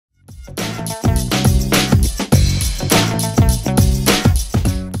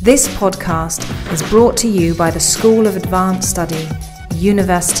This podcast is brought to you by the School of Advanced Study,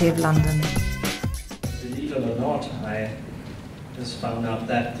 University of London. Believe it or not, I just found out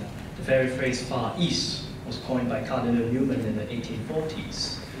that the very phrase Far East was coined by Cardinal Newman in the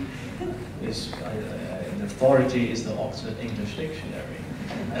 1840s. The authority is the Oxford English Dictionary.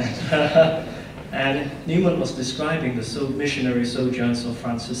 And Newman was describing the missionary sojourns of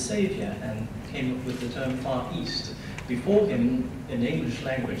Francis Xavier and came up with the term Far East. Before him, in the English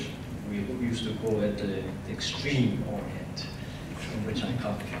language, we used to call it the Extreme Orient, from which I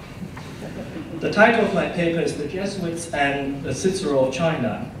come from. The title of my paper is The Jesuits and the Cicero of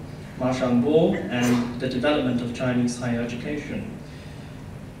China, Xiangbo and the Development of Chinese Higher Education.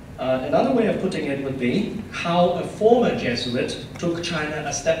 Another way of putting it would be how a former Jesuit took China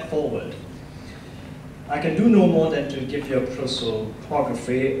a step forward. I can do no more than to give you a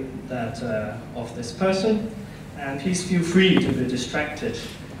prosopography of this person, and please feel free to be distracted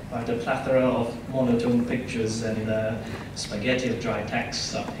by the plethora of monotone pictures and spaghetti of dry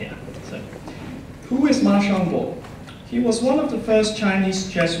text up here. So, who is Xiangbo? He was one of the first Chinese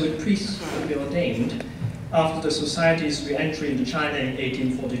Jesuit priests to be ordained after the Society's re-entry into China in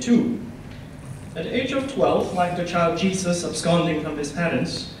 1842. At the age of 12, like the child Jesus absconding from his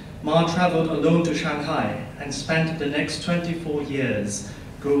parents, Ma traveled alone to Shanghai and spent the next 24 years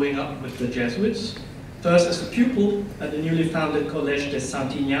growing up with the Jesuits, first as a pupil at the newly founded College des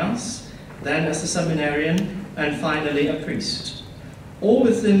Saint-Ignace, then as a seminarian, and finally a priest. All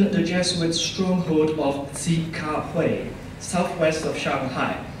within the Jesuit stronghold of Cicero, southwest of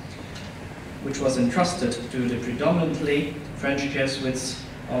Shanghai, which was entrusted to the predominantly French Jesuits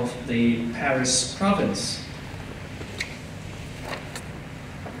of the Paris province.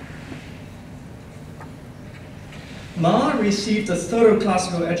 Ma received a thorough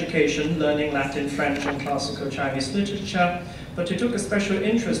classical education, learning Latin, French, and classical Chinese literature, but he took a special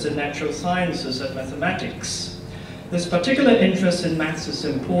interest in natural sciences and mathematics. This particular interest in maths is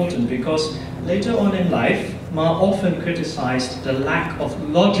important because later on in life, Ma often criticized the lack of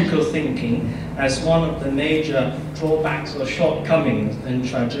logical thinking as one of the major drawbacks or shortcomings in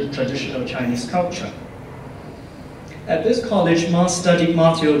traditional Chinese culture. At this college, Ma studied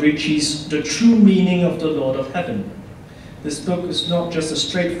Matteo Ricci's The True Meaning of the Lord of Heaven. This book is not just a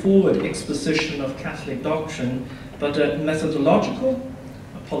straightforward exposition of Catholic doctrine, but a methodological,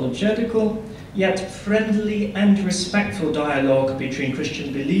 apologetical, yet friendly and respectful dialogue between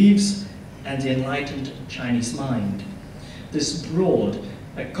Christian beliefs and the enlightened Chinese mind. This broad,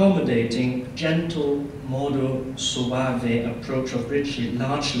 accommodating, gentle, modo suave approach of Ricci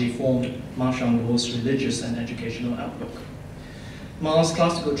largely formed Xiangbo's religious and educational outlook. Ma's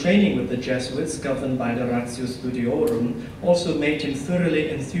classical training with the Jesuits, governed by the Ratio Studiorum, also made him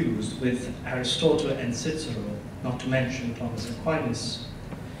thoroughly enthused with Aristotle and Cicero, not to mention Thomas Aquinas.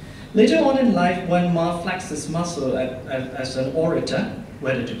 Later on in life, when Ma flexed his muscle as an orator,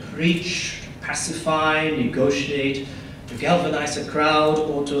 whether to preach, to pacify, negotiate, to galvanize a crowd,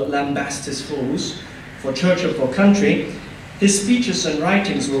 or to lambast his foes, for church or for country, his speeches and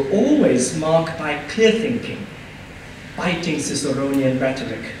writings were always marked by clear thinking, biting Ciceronian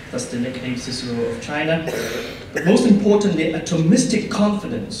rhetoric, thus the nickname Cicero of China, but most importantly, a Thomistic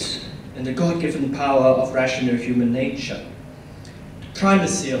confidence in the God-given power of rational human nature. The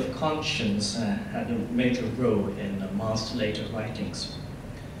primacy of conscience had a major role in Ma's later writings.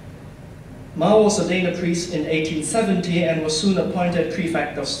 Ma was ordained a priest in 1870 and was soon appointed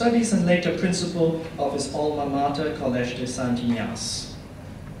prefect of studies and later principal of his alma mater, College des Saint-Ignace.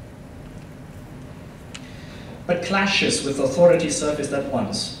 But clashes with authority surfaced at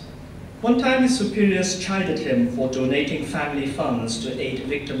once. One time his superiors chided him for donating family funds to aid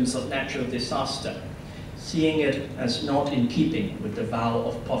victims of natural disaster, seeing it as not in keeping with the vow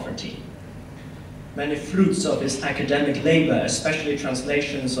of poverty. Many fruits of his academic labor, especially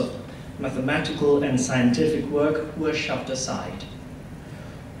translations of mathematical and scientific work, were shoved aside.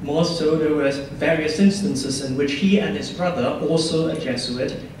 More so, there were various instances in which he and his brother, also a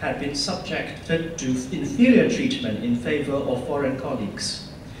Jesuit, had been subjected to inferior treatment in favor of foreign colleagues.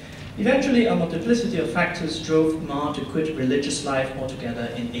 Eventually, a multiplicity of factors drove Ma to quit religious life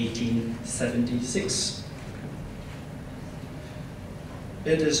altogether in 1876.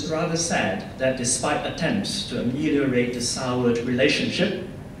 It is rather sad that despite attempts to ameliorate the soured relationship,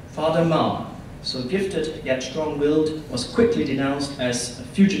 Father Ma, so gifted yet strong-willed, was quickly denounced as a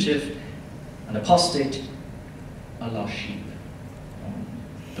fugitive, an apostate, a lost sheep.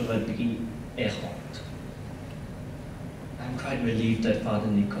 The word being errant. I'm quite relieved that Father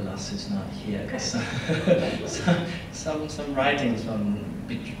Nicholas is not here. Some writings from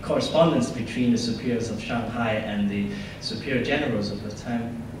correspondence between the superiors of Shanghai and the superior generals of the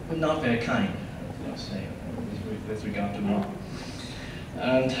time were not very kind, I must say, with regard to Ma.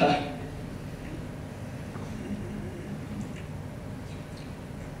 And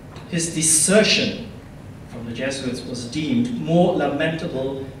his desertion from the Jesuits was deemed more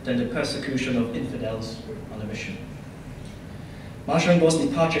lamentable than the persecution of infidels on a mission. Ma Xiangbo's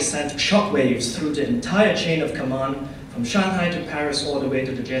departure sent shockwaves through the entire chain of command, from Shanghai to Paris all the way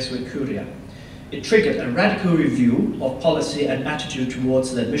to the Jesuit Curia. It triggered a radical review of policy and attitude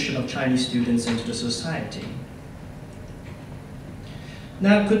towards the admission of Chinese students into the society.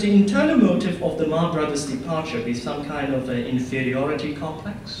 Now, could the internal motive of the Ma brothers' departure be some kind of an inferiority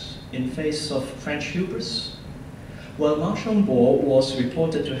complex in face of French hubris? Well, Ma Xiangbo was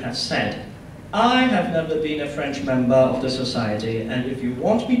reported to have said, "I have never been a French member of the society, and if you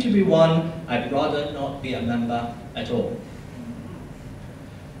want me to be one, I'd rather not be a member at all."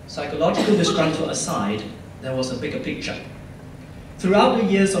 Psychological disgruntle aside, there was a bigger picture. Throughout the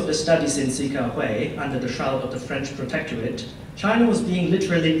years of the studies in Cicero, under the shroud of the French protectorate, China was being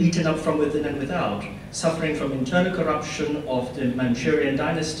literally eaten up from within and without, suffering from internal corruption of the Manchurian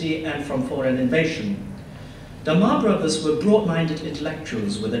dynasty and from foreign invasion. The Ma brothers were broad-minded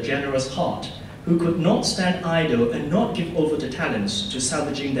intellectuals with a generous heart, who could not stand idle and not give over the talents to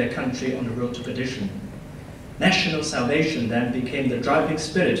salvaging their country on the road to perdition. National salvation then became the driving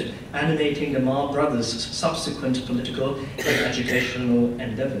spirit animating the Ma brothers' subsequent political and educational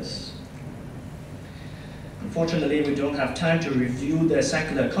endeavors. Unfortunately, we don't have time to review their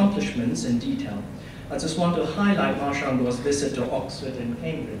secular accomplishments in detail. I just want to highlight Ma Xiangbo's visit to Oxford and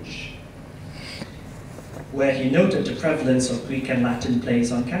Cambridge, where he noted the prevalence of Greek and Latin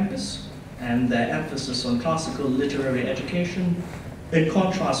plays on campus and their emphasis on classical literary education, in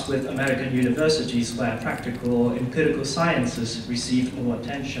contrast with American universities where practical or empirical sciences received more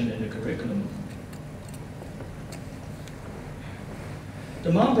attention in the curriculum.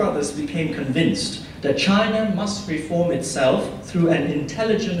 The Ma brothers became convinced that China must reform itself through an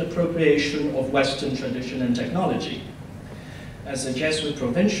intelligent appropriation of Western tradition and technology. As a Jesuit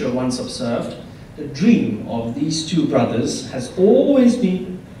provincial once observed, the dream of these two brothers has always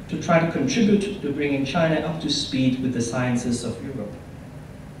been to try to contribute to bringing China up to speed with the sciences of Europe.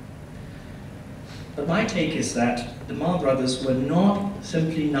 But my take is that the Ma brothers were not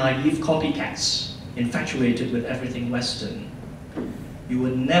simply naive copycats, infatuated with everything Western. You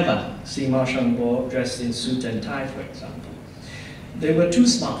would never see Ma Xiangbo dressed in suit and tie, for example. They were too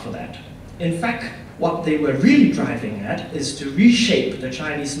smart for that. In fact, what they were really driving at is to reshape the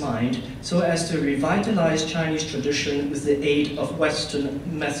Chinese mind so as to revitalize Chinese tradition with the aid of Western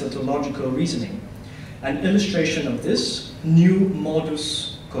methodological reasoning. An illustration of this new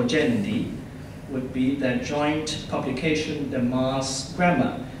modus cogendi would be their joint publication, the Ma's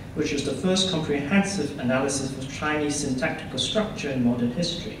Grammar, which is the first comprehensive analysis of Chinese syntactical structure in modern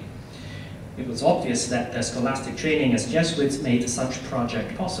history. It was obvious that their scholastic training as Jesuits made such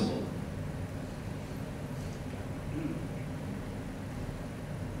project possible.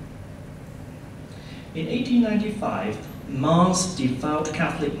 In 1895, Ma's devout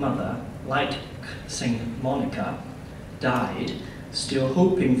Catholic mother, like Saint Monica, died, still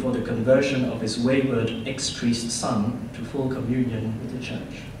hoping for the conversion of his wayward ex-priest son to full communion with the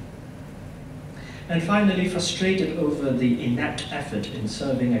Church. And finally, frustrated over the inept effort in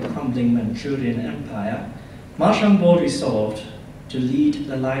serving a crumbling Manchurian empire, Ma Xiangbo resolved to lead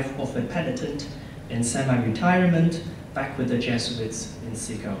the life of a penitent in semi-retirement back with the Jesuits in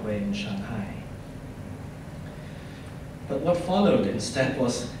Cicero in Shanghai. But what followed instead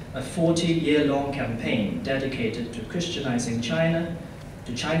was a 40-year-long campaign dedicated to Christianizing China,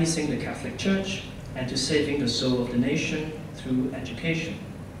 to Chinesing the Catholic Church, and to saving the soul of the nation through education.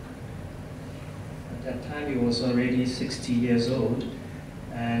 At that time, he was already 60 years old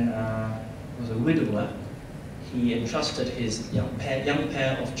and was a widower. He entrusted his young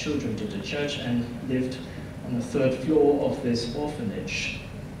pair of children to the church and lived on the third floor of this orphanage.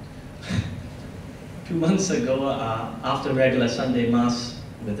 2 months ago, after regular Sunday Mass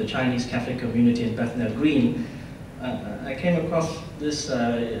with the Chinese Catholic community in Bethnal Green, I came across this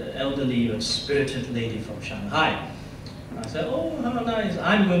elderly but spirited lady from Shanghai. I said, "Oh, how nice.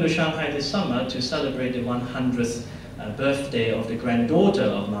 I'm going to Shanghai this summer to celebrate the 100th birthday of the granddaughter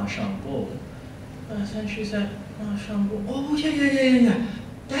of Ma Xiangbo." And she said, "Ma Xiangbo, oh yeah,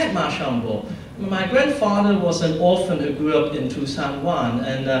 that Ma Xiangbo. My grandfather was an orphan who grew up in Tusan Wan,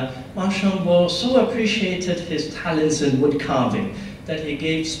 and Ma Xiangbo so appreciated his talents in wood carving that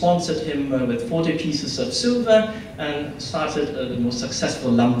he sponsored him with 40 pieces of silver and started the most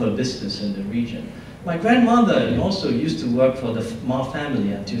successful lumber business in the region. My grandmother also used to work for the Ma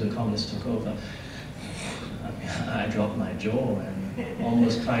family until the communists took over. I dropped my jaw and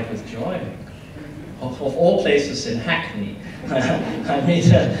almost cried with joy. Of all places in Hackney, I meet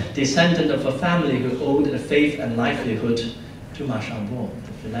a descendant of a family who owed a faith and livelihood to Ma Xiangbo,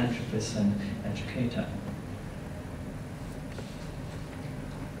 the philanthropist and educator.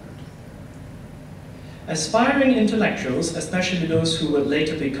 Aspiring intellectuals, especially those who would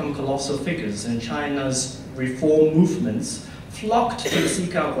later become colossal figures in China's reform movements, flocked to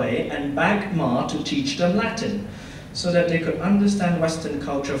Cicero and begged Ma to teach them Latin, so that they could understand Western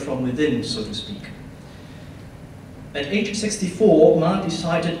culture from within, so to speak. At age 64, Ma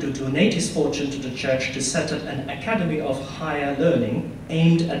decided to donate his fortune to the church to set up an academy of higher learning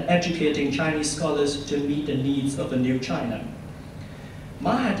aimed at educating Chinese scholars to meet the needs of a new China.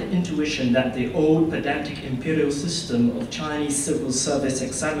 Ma had the intuition that the old pedantic imperial system of Chinese civil service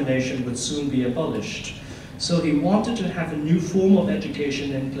examination would soon be abolished, so he wanted to have a new form of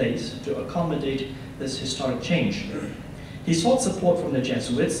education in place to accommodate this historic change. He sought support from the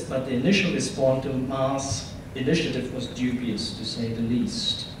Jesuits, but the initial response to Ma's initiative was dubious, to say the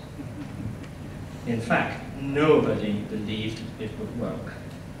least. In fact, nobody believed it would work.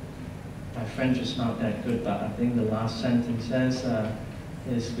 My French is not that good, but I think the last sentence says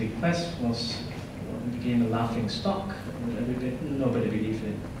his request became a laughing stock. Nobody believed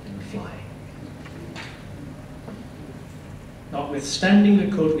it would fly. Notwithstanding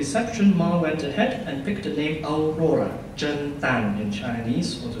the cold reception, Ma went ahead and picked the name Aurora, Zhen Dan in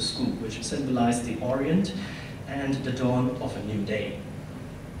Chinese, for the school, which symbolized the Orient and the dawn of a new day.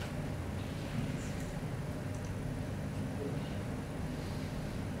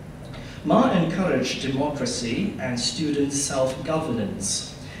 Ma encouraged democracy and student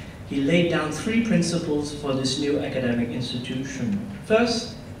self-governance. He laid down 3 principles for this new academic institution.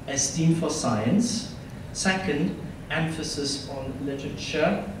 First, esteem for science. Second, emphasis on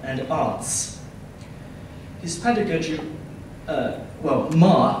literature and arts. His pedagogy,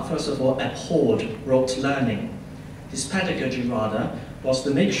 Ma, first of all, abhorred rote learning. His pedagogy, rather, was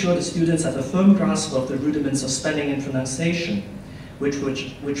to make sure the students have a firm grasp of the rudiments of spelling and pronunciation, which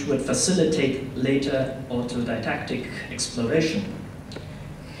would facilitate later autodidactic exploration.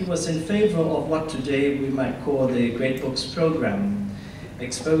 He was in favor of what today we might call the Great Books program,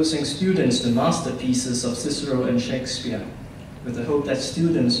 exposing students to masterpieces of Cicero and Shakespeare, with the hope that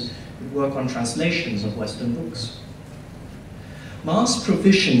students would work on translations of Western books. Ma's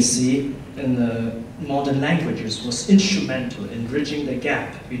proficiency in the modern languages was instrumental in bridging the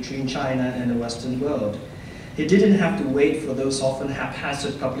gap between China and the Western world. He didn't have to wait for those often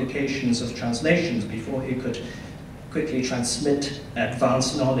haphazard publications of translations before he could quickly transmit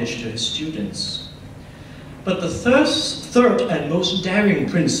advanced knowledge to his students. But the third and most daring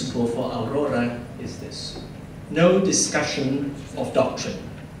principle for Aurora is this: no discussion of doctrine,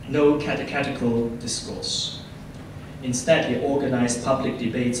 no catechetical discourse. Instead, he organized public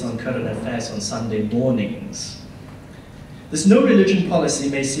debates on current affairs on Sunday mornings. This no religion policy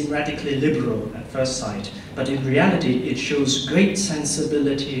may seem radically liberal at first sight, but in reality it shows great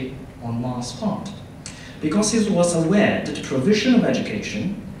sensibility on Ma's part, because he was aware that the provision of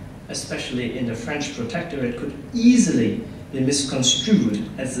education, especially in the French protectorate, could easily be misconstrued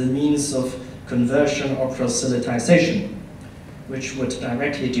as a means of conversion or proselytization, which would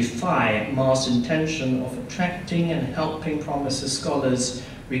directly defy Ma's intention of attracting and helping promising scholars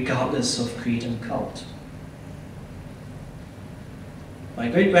regardless of creed and cult. My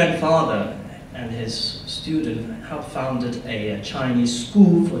great-grandfather and his student helped founded a Chinese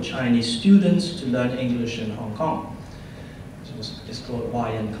school for Chinese students to learn English in Hong Kong. It's called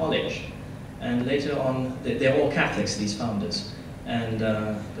Jesuit College. And later on, they're all Catholics, these founders. And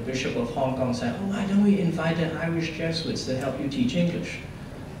the Bishop of Hong Kong said, "Oh, why don't we invite the Irish Jesuits to help you teach English?"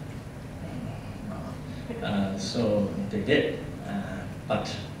 So they did.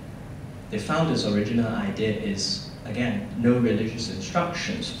 But the founders' original idea is, again, no religious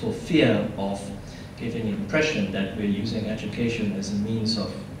instructions, for fear of giving the impression that we're using education as a means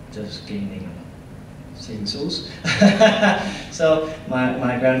of just gaining saving souls. So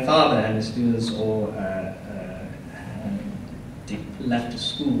my grandfather and the students all left the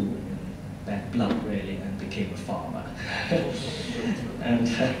school in bad blood, really, and became a farmer. And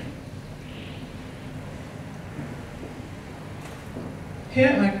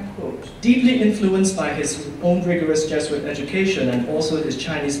here I quote, "Deeply influenced by his own rigorous Jesuit education and also his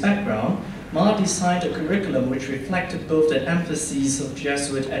Chinese background, Ma designed a curriculum which reflected both the emphases of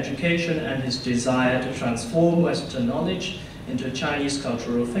Jesuit education and his desire to transform Western knowledge into a Chinese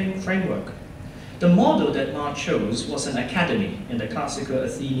cultural framework. The model that Ma chose was an academy in the classical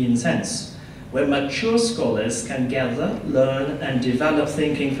Athenian sense, where mature scholars can gather, learn, and develop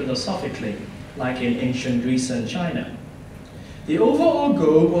thinking philosophically, like in ancient Greece and China. The overall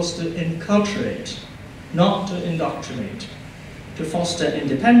goal was to enculturate, not to indoctrinate, to foster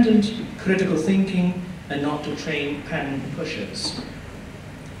independent, critical thinking, and not to train pen pushers.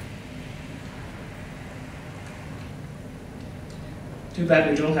 Too bad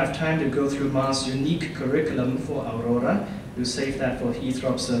we don't have time to go through Ma's unique curriculum for Aurora. We'll save that for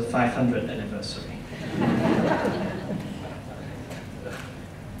Heythrop's 500th anniversary.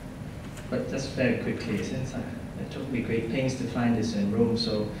 But just very quickly, since it took me great pains to find this in Rome,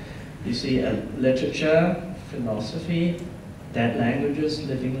 so you see literature, philosophy, dead languages,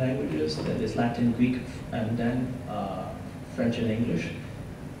 living languages, that is Latin, Greek, and then French and English.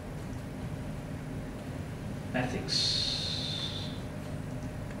 Ethics,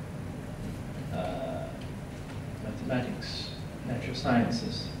 mathematics, natural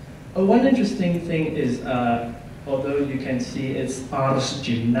sciences. Oh, one interesting thing is, although you can see it's ars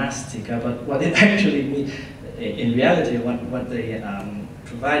gymnastica, but what it actually means, in reality, what they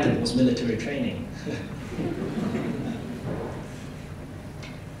provided was military training.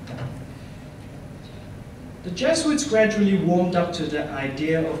 The Jesuits gradually warmed up to the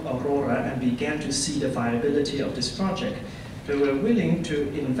idea of Aurora and began to see the viability of this project. They were willing to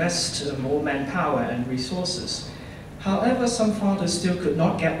invest more manpower and resources. However, some fathers still could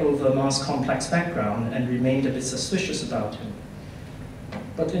not get over Ma's complex background and remained a bit suspicious about him.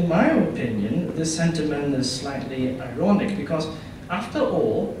 But in my opinion, this sentiment is slightly ironic because, after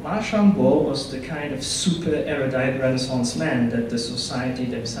all, Xiangbo was the kind of super erudite Renaissance man that the society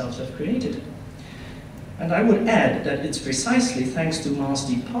themselves have created. And I would add that it's precisely thanks to Ma's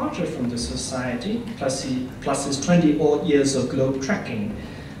departure from the society, plus his 20-odd years of globe trekking,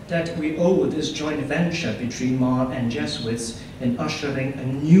 that we owe this joint venture between Ma and Jesuits in ushering a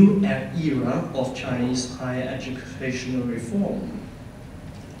new era of Chinese higher educational reform.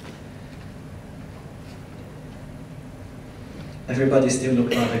 Everybody still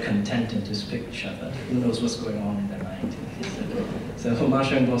look rather content in this picture, but who knows what's going on in their mind. So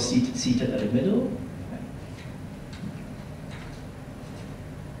Xiangbo was seated at the middle.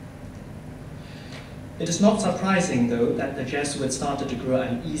 It is not surprising, though, that the Jesuits started to grow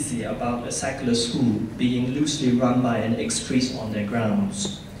uneasy about a secular school being loosely run by an ex-priest on their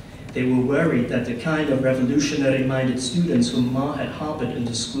grounds. They were worried that the kind of revolutionary-minded students whom Ma had harbored in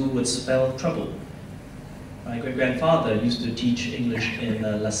the school would spell trouble. My great-grandfather used to teach English in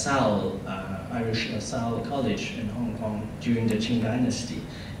LaSalle, Irish LaSalle College in Hong Kong during the Qing Dynasty.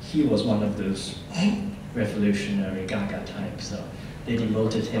 He was one of those revolutionary Gaga types, so they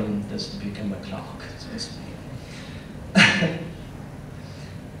demoted him just to become a clerk, so to speak.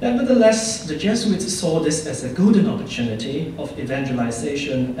 Nevertheless, the Jesuits saw this as a golden opportunity of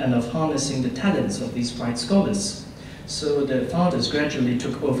evangelization and of harnessing the talents of these bright scholars. So the fathers gradually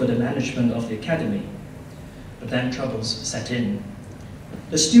took over the management of the academy. But then troubles set in.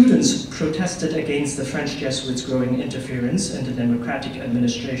 The students protested against the French Jesuits' growing interference in the democratic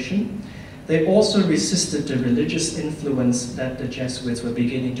administration. They also resisted the religious influence that the Jesuits were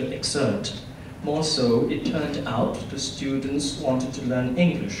beginning to exert. More so, it turned out the students wanted to learn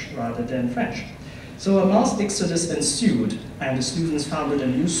English rather than French. So a mass exodus ensued, and the students founded a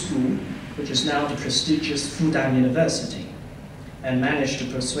new school, which is now the prestigious Fudan University, and managed to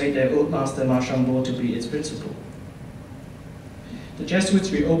persuade their old master Xiangbo to be its principal. The Jesuits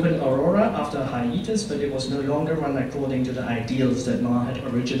reopened Aurora after a hiatus, but it was no longer run according to the ideals that Ma had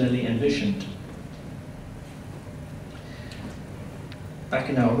originally envisioned. Back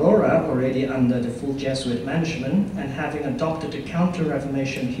in Aurora, already under the full Jesuit management, and having adopted the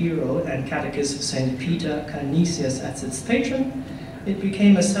counter-Reformation hero and catechist St. Peter Canisius as its patron, it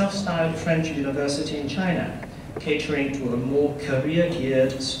became a self-styled French university in China, catering to a more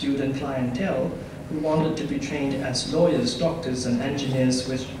career-geared student clientele who wanted to be trained as lawyers, doctors, and engineers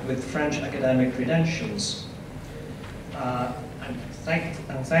with French academic credentials. I'm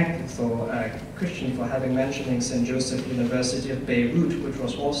thankful for Christian for having mentioned St. Joseph University of Beirut, which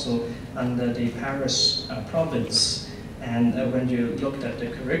was also under the Paris province. And when you looked at the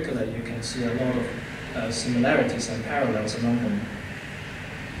curricula, you can see a lot of similarities and parallels among them.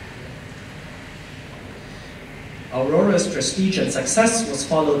 Aurora's prestige and success was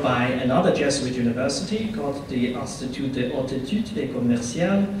followed by another Jesuit university called the Institut de Haute Études et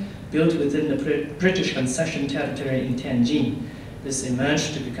Commerciales, built within the British concession territory in Tianjin. This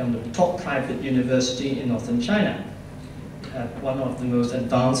emerged to become the top private university in northern China. It had one of the most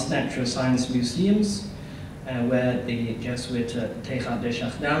advanced natural science museums, where the Jesuit Heythrop College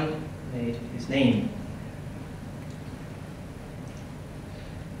made his name.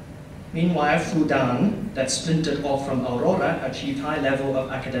 Meanwhile, Fudan, that splintered off from Aurora, achieved high level of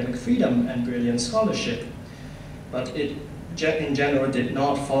academic freedom and brilliant scholarship, but it in general did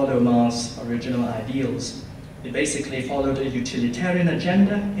not follow Ma's original ideals. It basically followed a utilitarian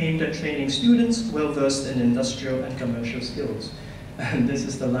agenda aimed at training students well-versed in industrial and commercial skills. And this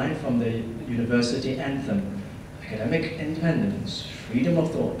is the line from the university anthem: academic independence, freedom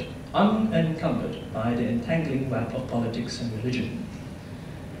of thought, unencumbered by the entangling web of politics and religion.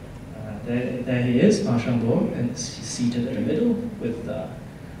 There he is, Ma Xiangbo, and he's seated in the middle with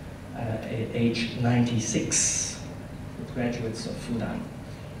age 96, with graduates of Fudan.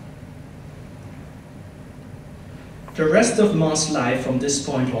 The rest of Ma's life from this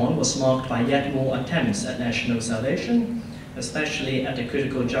point on was marked by yet more attempts at national salvation, especially at the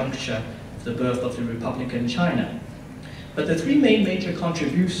critical juncture of the birth of the Republican China. But the three main major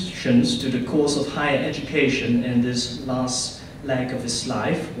contributions to the cause of higher education in this last leg of his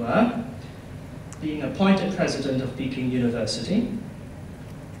life were being appointed president of Peking University.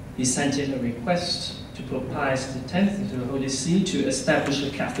 He sent in a request to Pope Pius X to the Holy See to establish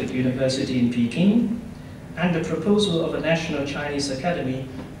a Catholic university in Peking, and the proposal of a national Chinese academy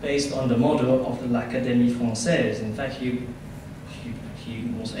based on the model of the l'Académie Française. In fact, he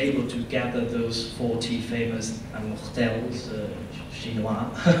was able to gather those 40 famous immortels chinois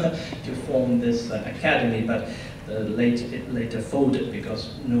to form this academy, but it later folded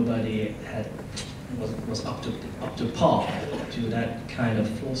because nobody was up to par to that kind of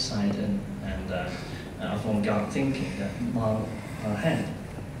foresight and avant-garde thinking that Ma had.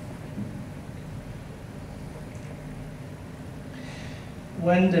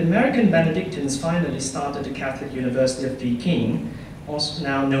 When the American Benedictines finally started the Catholic University of Peking, also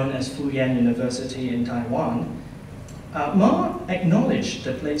now known as Fuyan University in Taiwan, Ma acknowledged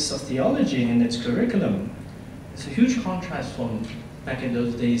the place of theology in its curriculum. It's a huge contrast from back in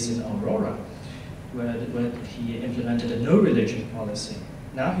those days in Aurora, where he implemented a no-religion policy.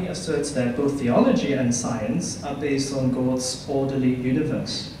 Now he asserts that both theology and science are based on God's orderly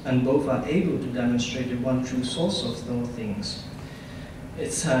universe, and both are able to demonstrate the one true source of all things.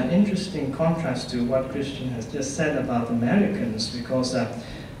 It's an interesting contrast to what Christian has just said about Americans, because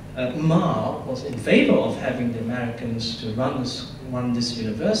Ma was in favor of having the Americans to run this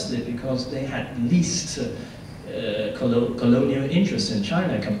university because they had least colonial interests in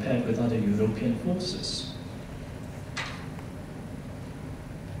China compared with other European forces.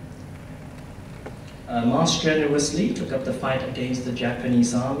 Ma strenuously took up the fight against the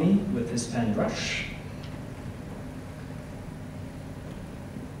Japanese army with his pen brush.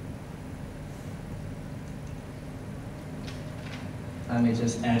 I may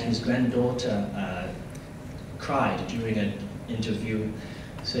just add, his granddaughter cried during an interview,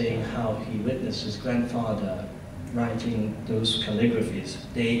 saying how he witnessed his grandfather writing those calligraphies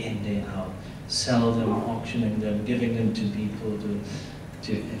day in, day out, sell them, auctioning them, giving them to people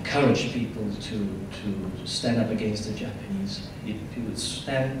to encourage people to stand up against the Japanese. He would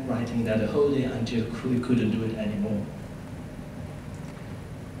stand writing that wholly until he couldn't do it anymore.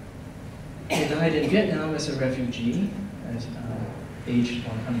 He died in Vietnam as a refugee, aged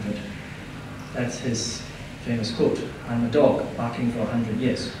 100. That's his famous quote: "I'm a dog barking for 100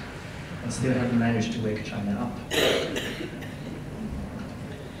 years, and still haven't managed to wake China up."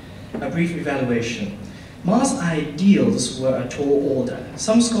 A brief evaluation. Ma's ideals were a tall order.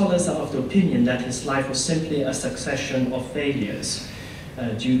 Some scholars are of the opinion that his life was simply a succession of failures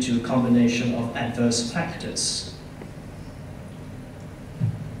due to a combination of adverse factors.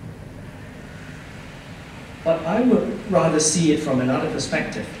 But I would rather see it from another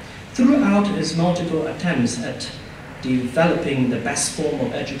perspective. Throughout his multiple attempts at developing the best form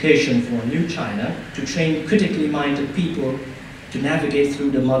of education for a new China, to train critically minded people to navigate through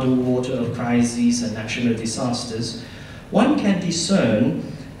the muddled water of crises and national disasters, one can discern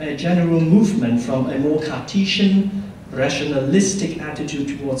a general movement from a more Cartesian, rationalistic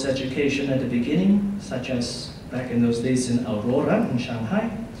attitude towards education at the beginning, such as back in those days in Aurora in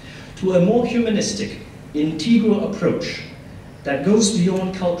Shanghai, to a more humanistic, integral approach that goes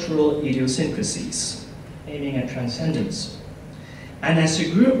beyond cultural idiosyncrasies, aiming at transcendence. And as he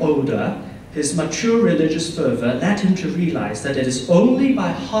grew older, his mature religious fervor led him to realize that it is only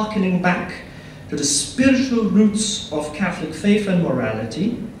by hearkening back to the spiritual roots of Catholic faith and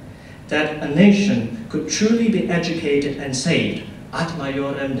morality that a nation could truly be educated and saved, ad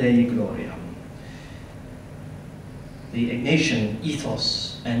maiorem Dei gloriam. The Ignatian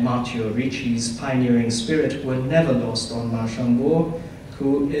ethos and Matteo Ricci's pioneering spirit were never lost on Ma Xiangbo,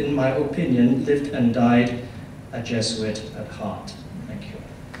 who, in my opinion, lived and died a Jesuit at heart. Thank you.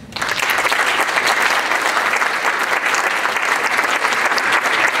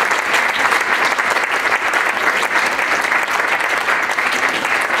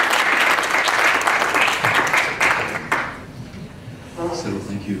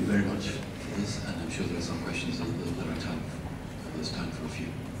 you very much for this, and I'm sure there are some questions that are time. There's time for a few.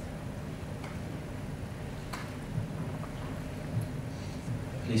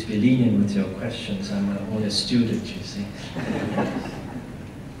 Please be lenient with your questions. I'm only a student, you see.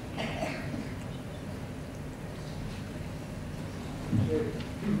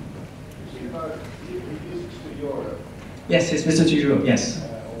 Yes, his visit to Europe, yes.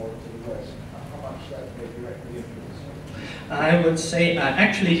 Or to the West. How much that may directly influence? I would say,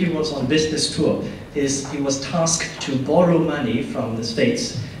 actually he was on business tour. He was tasked to borrow money from the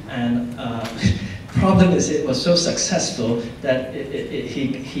States, and problem is it was so successful that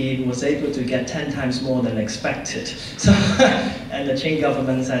he was able to get 10 times more than expected. So, and the Qing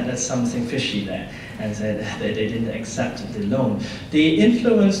government said there's something fishy there, and said they didn't accept the loan. The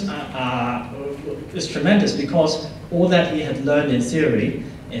influence is tremendous because all that he had learned in theory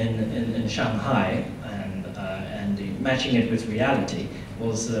in Shanghai and matching it with reality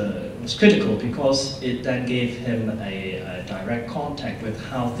was critical, because it then gave him a direct contact with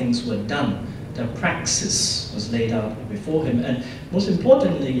how things were done. The praxis was laid out before him, and most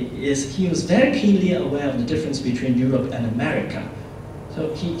importantly is he was very keenly aware of the difference between Europe and America.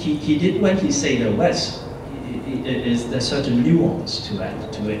 So he did, when he say the West, there's certain nuance to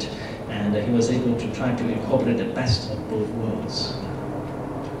it, and he was able to try to incorporate the best of both worlds.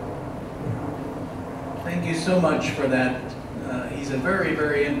 Thank you so much for that. He's a very,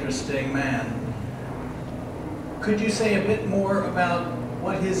 very interesting man. Could you say a bit more about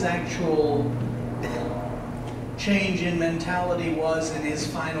what his actual change in mentality was in his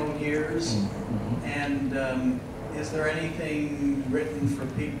final years? Mm-hmm. And is there anything written for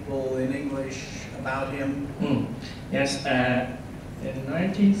people in English about him? Yes, in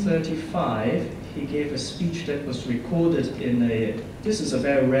 1935 he gave a speech that was recorded in this is a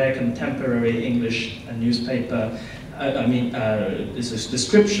very rare contemporary English newspaper. This is a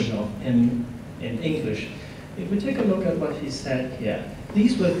description of him in English. If we take a look at what he said here,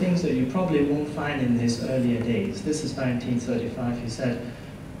 these were things that you probably won't find in his earlier days. This is 1935. He said,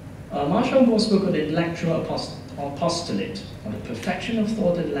 Xiangbo spoke on the intellectual apostolate, on the perfection of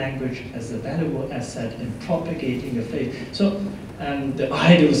thought and language as a valuable asset in propagating the faith. So, and the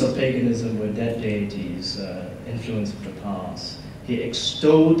idols of paganism were dead deities, influence of the past. He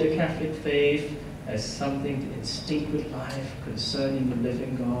extolled the Catholic faith as something instinct with life, concerning the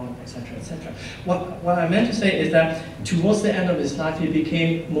living God, etc., etc. What I meant to say is that towards the end of his life, he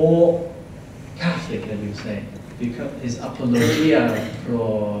became more Catholic, let me say, because his apologia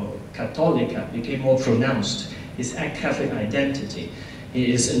pro catholica became more pronounced. His Catholic identity,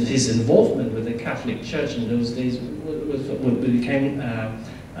 his involvement with the Catholic Church in those days became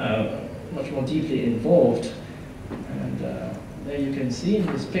much more deeply involved. And there you can see in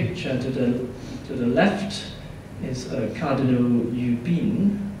this picture to the left is Cardinal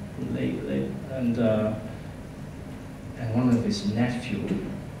Yubin, and one of his nephew,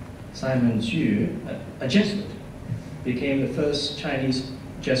 Simon Zhu, a Jesuit, became the first Chinese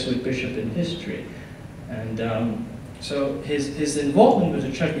Jesuit bishop in history. And so his involvement with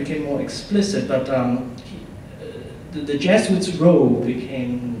the church became more explicit, but the Jesuits' role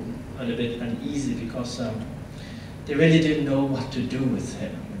became a little bit uneasy because they really didn't know what to do with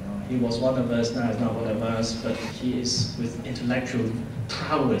him. He was one of us, now he's not one of us, but he is with intellectual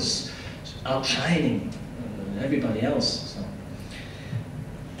prowess, outshining everybody else. So,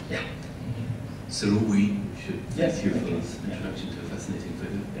 yeah. Cyril, we should thank you for you. this introduction to a fascinating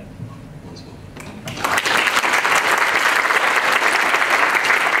figure. Yeah. Once more.